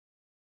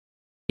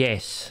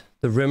Yes,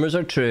 the rumors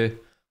are true.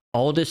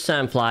 Aldous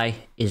Sandfly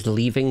is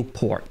leaving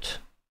port.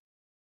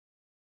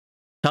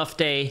 Tough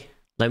day,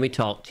 let me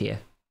talk to you.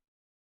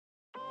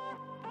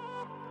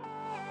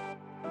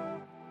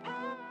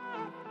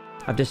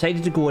 I've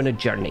decided to go on a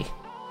journey.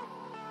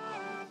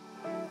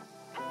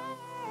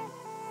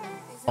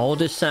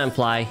 Aldous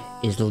Sandfly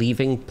is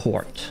leaving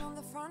port.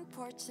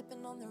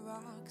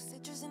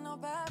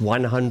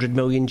 100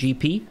 million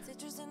GP,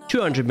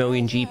 200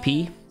 million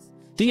GP,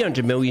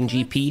 300 million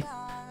GP,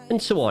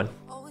 and so on.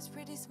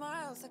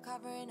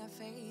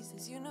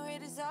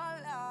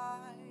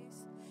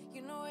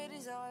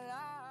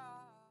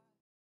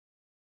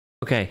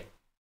 Okay,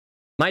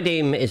 my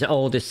name is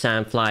Aldous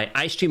Sandfly.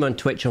 I stream on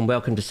Twitch on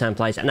Welcome to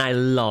Sandflys, and I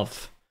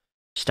love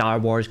Star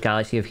Wars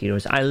Galaxy of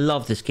Heroes. I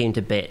love this game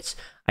to bits.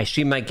 I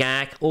stream my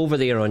GAC over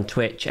there on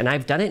Twitch, and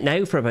I've done it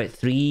now for about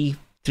 4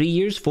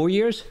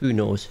 years? Who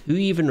knows? Who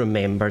even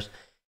remembers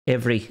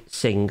every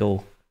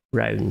single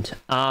round?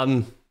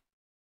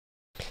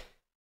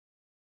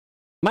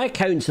 My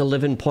account's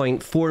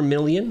 11.4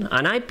 million,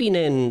 and I've been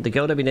in the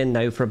guild I've been in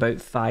now for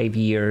about 5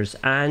 years,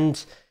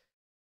 and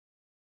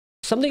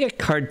something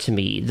occurred to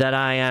me that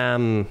I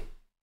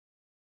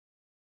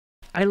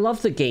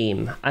love the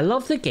game. I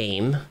love the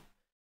game,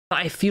 but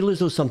I feel as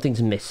though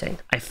something's missing.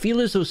 I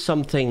feel as though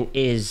something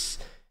is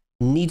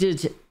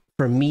needed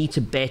for me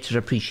to better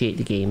appreciate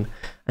the game.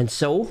 And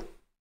so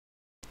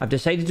I've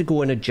decided to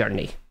go on a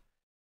journey.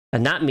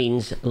 And that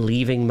means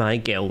leaving my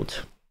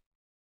guild.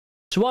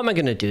 So what am I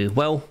going to do?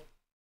 Well,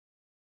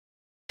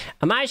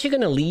 I'm actually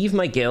going to leave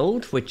my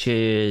guild, which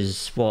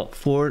is, what,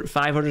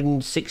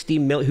 560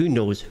 mil? Who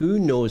knows? Who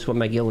knows what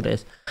my guild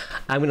is?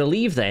 I'm going to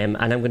leave them,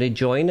 and I'm going to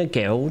join a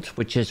guild,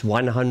 which is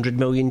 100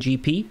 million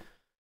GP,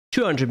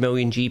 200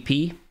 million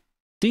GP,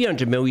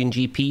 300 million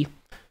GP,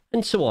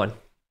 and so on.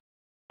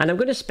 And I'm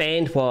going to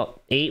spend,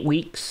 what, 8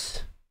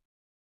 weeks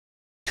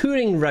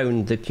touring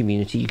around the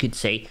community, you could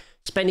say,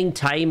 spending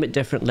time at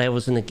different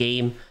levels in the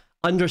game,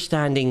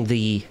 understanding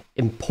the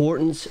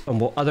importance and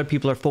what other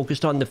people are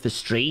focused on, the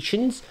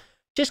frustrations,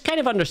 just kind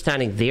of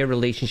understanding their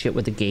relationship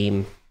with the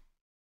game.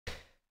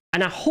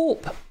 And I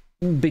hope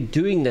by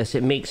doing this,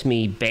 it makes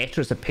me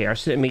better as a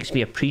person, it makes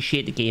me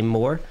appreciate the game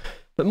more,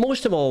 but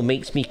most of all,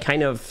 makes me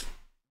kind of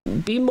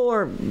be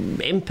more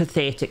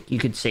empathetic, you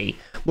could say,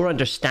 more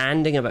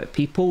understanding about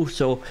people.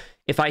 So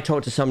if I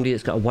talk to somebody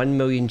that's got a 1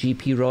 million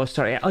GP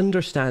roster, I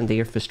understand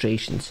their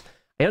frustrations.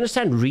 I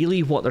understand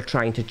really what they're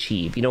trying to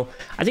achieve. You know,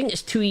 I think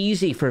it's too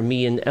easy for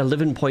me in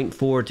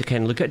 11.4 to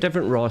kind of look at a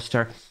different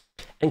roster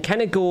and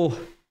kind of go,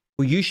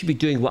 well, you should be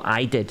doing what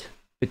I did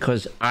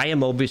because I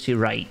am obviously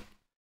right.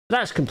 But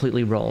that's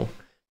completely wrong.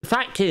 The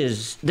fact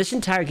is, this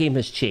entire game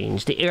has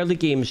changed. The early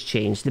game's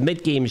changed. The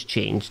mid game's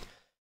changed.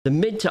 The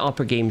mid to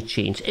upper game's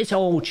changed. It's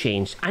all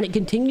changed. And it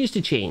continues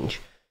to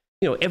change.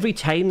 You know, every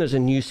time there's a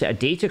new set of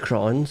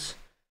datacrons,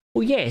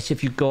 well, yes,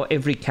 if you've got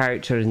every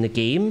character in the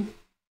game,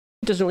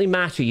 it doesn't really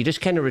matter. You just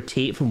kind of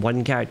rotate from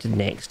one character to the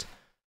next.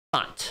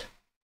 But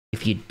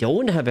if you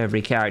don't have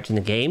every character in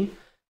the game,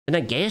 then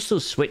I guess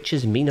those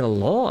switches mean a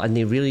lot, and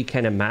they really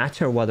kind of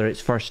matter, whether it's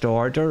First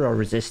Order or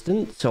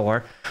Resistance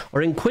or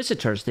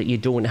Inquisitors that you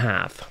don't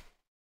have.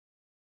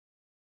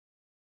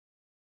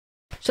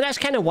 So that's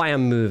kind of why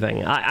I'm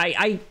moving.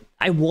 I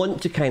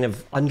want to kind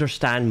of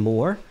understand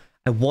more.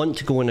 I want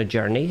to go on a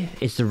journey.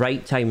 It's the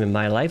right time in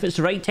my life. It's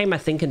the right time, I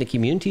think, in the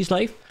community's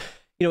life.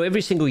 You know,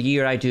 every single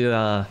year I do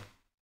a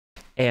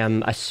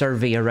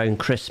survey around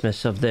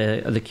Christmas of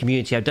the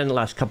community. I've done it the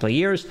last couple of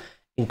years.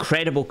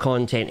 Incredible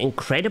content,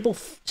 incredible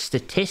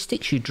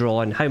statistics you draw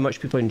on how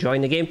much people are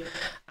enjoying the game.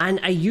 And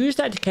I use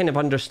that to kind of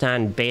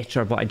understand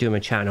better what I do on my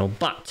channel.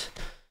 But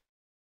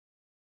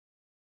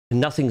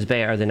nothing's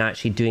better than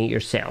actually doing it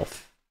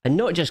yourself. And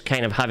not just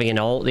kind of having an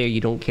alt there you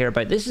don't care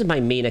about. This is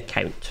my main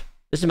account.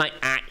 This is my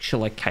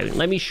actual account.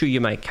 Let me show you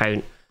my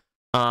account.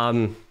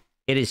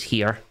 It is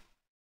here.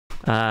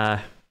 Down.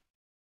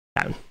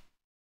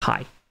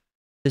 Hi.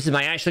 This is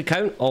my actual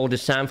account,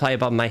 Aldous Sandfly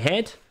above my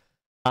head.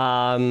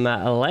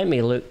 Let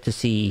me look to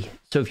see.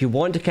 So if you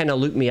want to kind of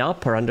look me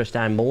up or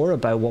understand more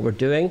about what we're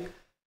doing,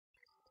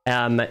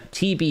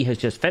 TB has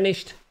just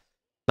finished.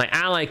 My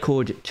ally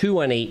code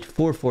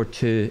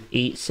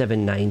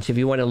 218442879. So if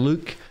you want to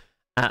look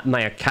at my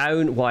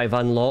account, what I've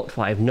unlocked,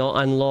 what I've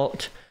not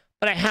unlocked,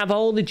 but I have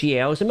all the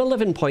GLs. I'm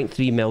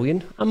 11.3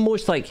 million. I'm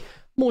most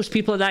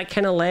people at that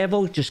kind of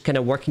level, just kind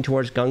of working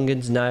towards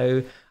Gungans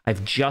now.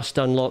 I've just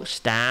unlocked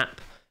Stap.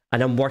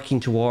 And I'm working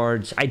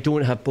towards, I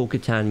don't have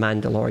Bo-Katan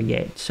Mandalore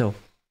yet, so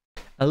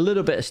a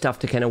little bit of stuff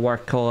to kind of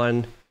work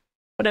on.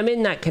 But I'm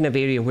in that kind of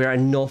area where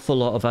an awful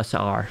lot of us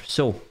are.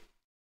 So,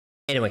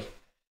 anyway,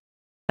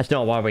 that's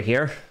not why we're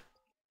here.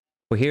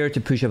 We're here to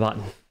push a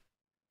button.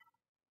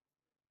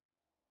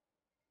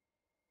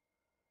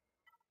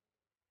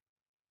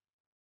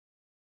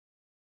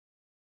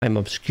 I'm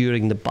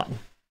obscuring the button.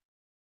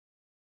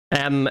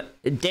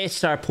 Death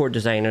Star port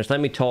designers, let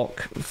me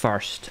talk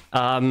first.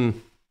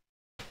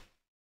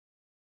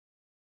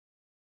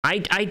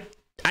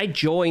 I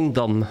joined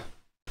them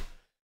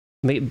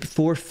maybe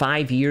 4 or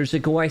 5 years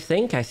ago, I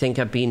think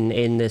I've been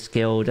in this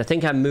guild. I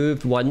think I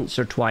moved once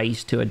or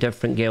twice to a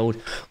different guild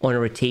on a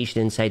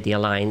rotation inside the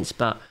Alliance,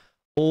 but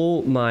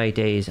oh my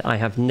days, I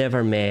have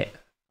never met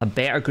a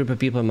better group of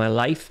people in my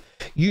life.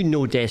 You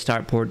know, Death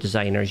Start port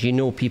designers, you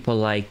know, people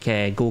like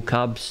Go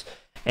Cubs,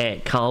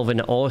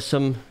 Calvin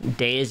Awesome,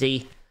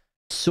 Daisy,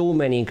 so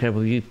many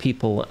incredible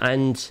people,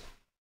 and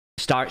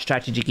Start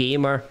Strategy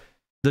Gamer.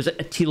 There's a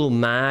Tilo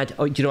Mad.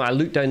 Oh, you know, I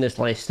look down this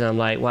list and I'm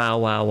like,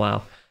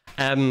 wow.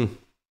 An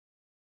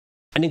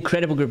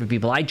incredible group of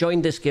people. I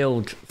joined this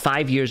guild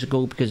 5 years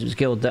ago because it was a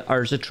guild that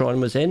Urzatron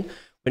was in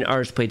when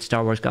Urz played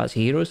Star Wars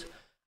Galaxy Heroes.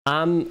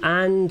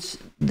 And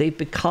they've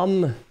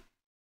become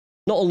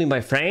not only my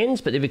friends,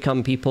 but they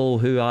become people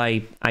who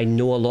I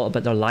know a lot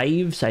about their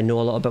lives. I know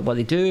a lot about what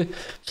they do.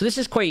 So this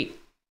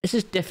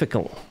is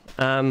difficult.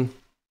 So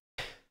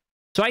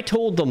I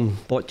told them,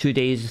 what, 3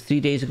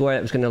 days ago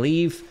I was going to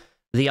leave.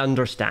 They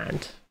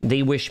understand.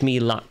 They wish me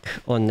luck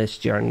on this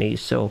journey.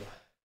 So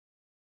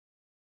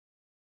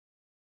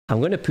I'm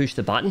going to push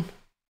the button.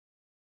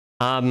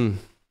 I've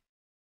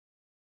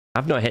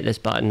not hit this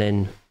button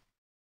in,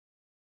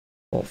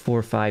 what, 4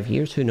 or 5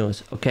 years? Who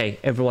knows? Okay,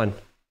 everyone.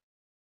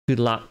 Good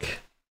luck.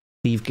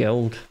 Leave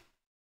guild.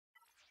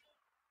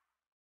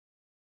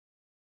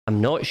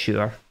 I'm not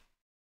sure.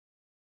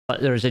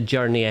 But there's a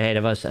journey ahead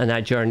of us, and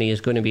that journey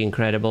is going to be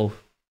incredible.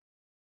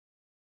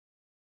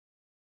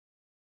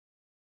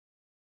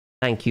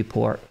 Thank you,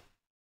 Port.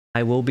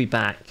 I will be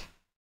back.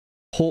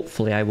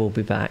 Hopefully I will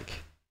be back.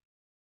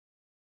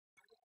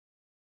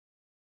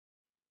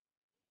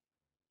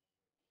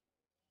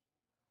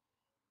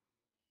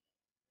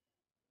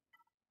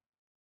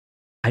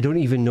 I don't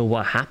even know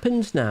what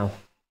happens now.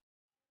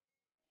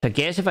 I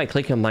guess if I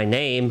click on my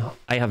name,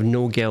 I have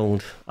no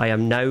guild. I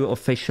am now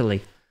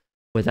officially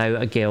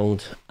without a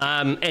guild.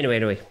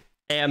 Anyway.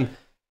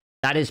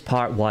 That is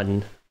part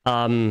 1.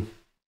 Let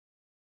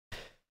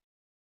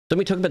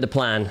me talk about the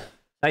plan.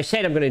 I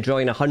said I'm going to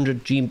join a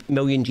 100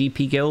 million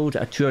GP guild,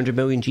 a 200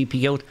 million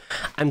GP guild.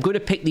 I'm going to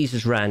pick these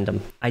as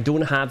random. I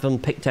don't have them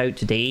picked out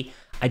today.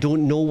 I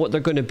don't know what they're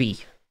going to be.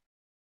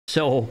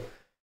 So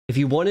if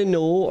you want to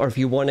know, or if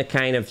you want to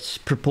kind of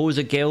propose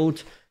a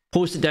guild,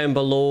 post it down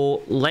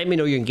below. Let me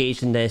know you're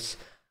engaged in this.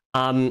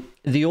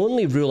 The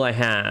only rule I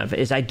have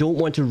is I don't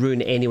want to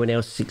ruin anyone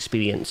else's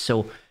experience.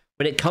 So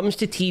when it comes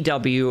to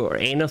TW or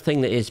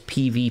anything that is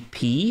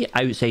PvP,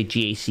 outside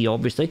GAC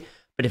obviously,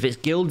 but if it's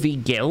guild v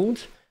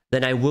guild,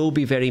 then I will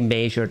be very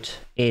measured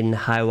in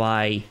how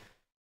I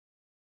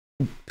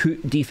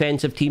put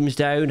defensive teams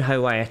down,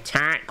 how I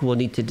attack. We'll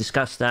need to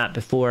discuss that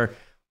before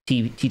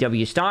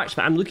TW starts,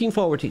 but I'm looking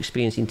forward to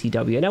experiencing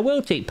TW, and I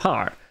will take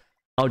part.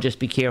 I'll just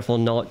be careful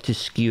not to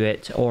skew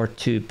it or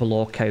to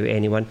block out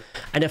anyone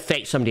and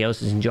affect somebody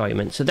else's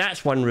enjoyment. So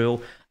that's one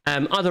rule.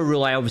 Other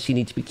rule, I obviously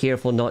need to be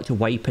careful not to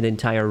wipe an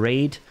entire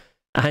raid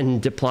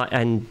and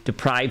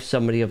deprive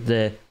somebody of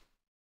the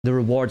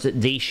rewards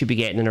that they should be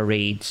getting in a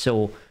raid.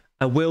 So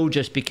I will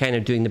just be kind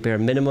of doing the bare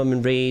minimum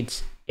in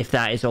raids if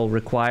that is all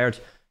required.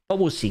 But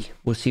we'll see.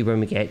 We'll see when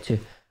we get to.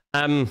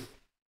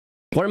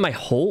 What are my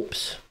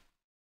hopes?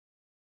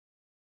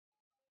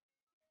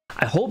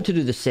 I hope to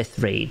do the Sith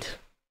raid.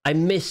 I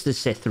miss the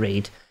Sith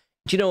raid.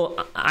 Do you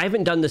know, I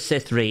haven't done the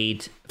Sith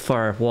raid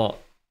for, what,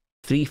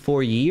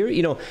 3-4 years?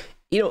 You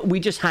know, we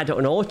just had it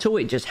on auto.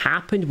 It just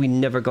happened. We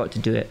never got to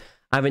do it.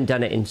 I haven't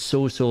done it in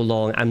so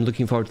long. I'm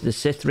looking forward to the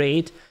Sith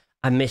raid.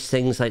 I miss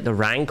things like the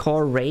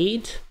Rancor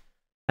raid.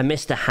 I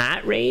missed the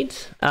Hat raid.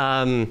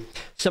 Some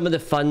of the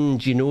fun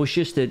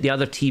Genosius, the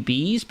other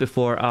TBs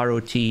before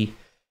ROTE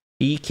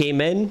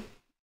came in.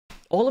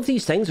 All of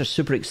these things are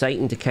super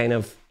exciting to kind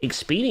of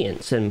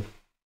experience, and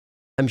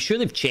I'm sure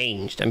they've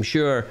changed. I'm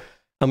sure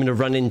I'm going to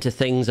run into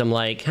things I'm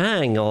like,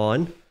 hang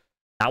on,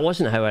 that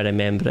wasn't how I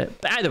remember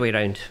it. But either way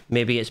around,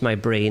 maybe it's my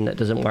brain that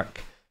doesn't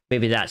work.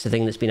 Maybe that's the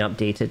thing that's been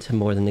updated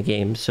more than the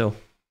game. So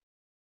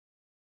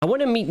I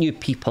want to meet new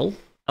people.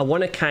 I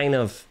want to kind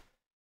of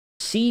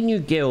see new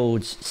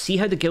guilds, see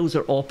how the guilds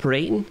are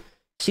operating,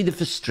 see the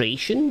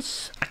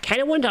frustrations. I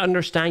kind of want to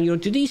understand, you know,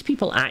 do these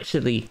people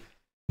actually,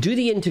 do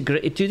they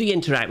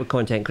interact with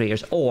content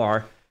creators,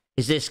 or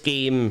is this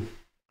game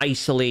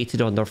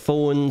isolated on their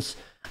phones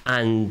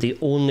and they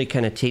only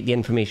kind of take the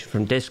information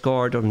from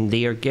Discord or from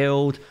their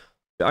guild?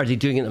 Are they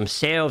doing it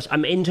themselves?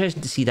 I'm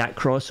interested to see that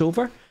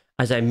crossover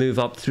as I move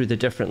up through the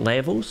different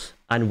levels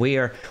and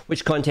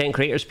which content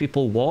creators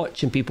people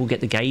watch and people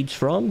get the guides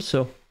from.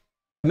 So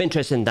I'm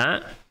interested in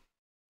that.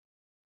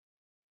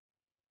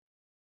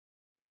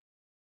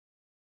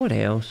 What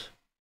else?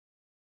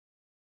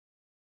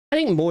 I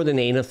think more than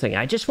anything,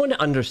 I just want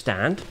to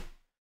understand.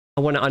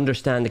 I want to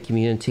understand the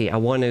community. I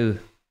want to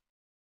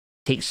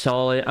take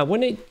solid. I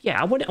want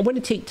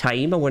to take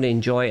time. I want to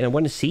enjoy it, and I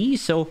want to see.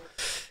 So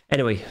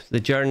anyway, the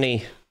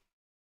journey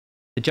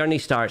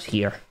starts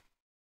here.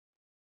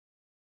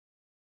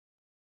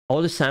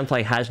 Aldous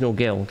Sandfly has no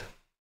guild.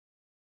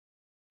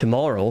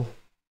 Tomorrow,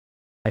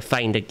 I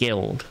find a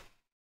guild,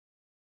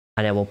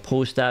 and I will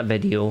post that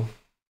video.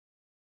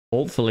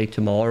 Hopefully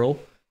tomorrow,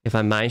 if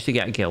I manage to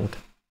get a guild.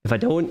 If I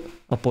don't,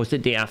 I'll post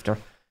it day after.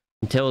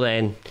 Until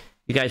then,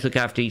 you guys look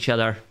after each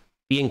other.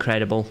 Be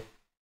incredible.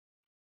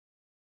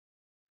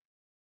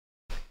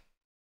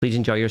 Please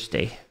enjoy your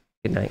stay.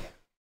 Good night.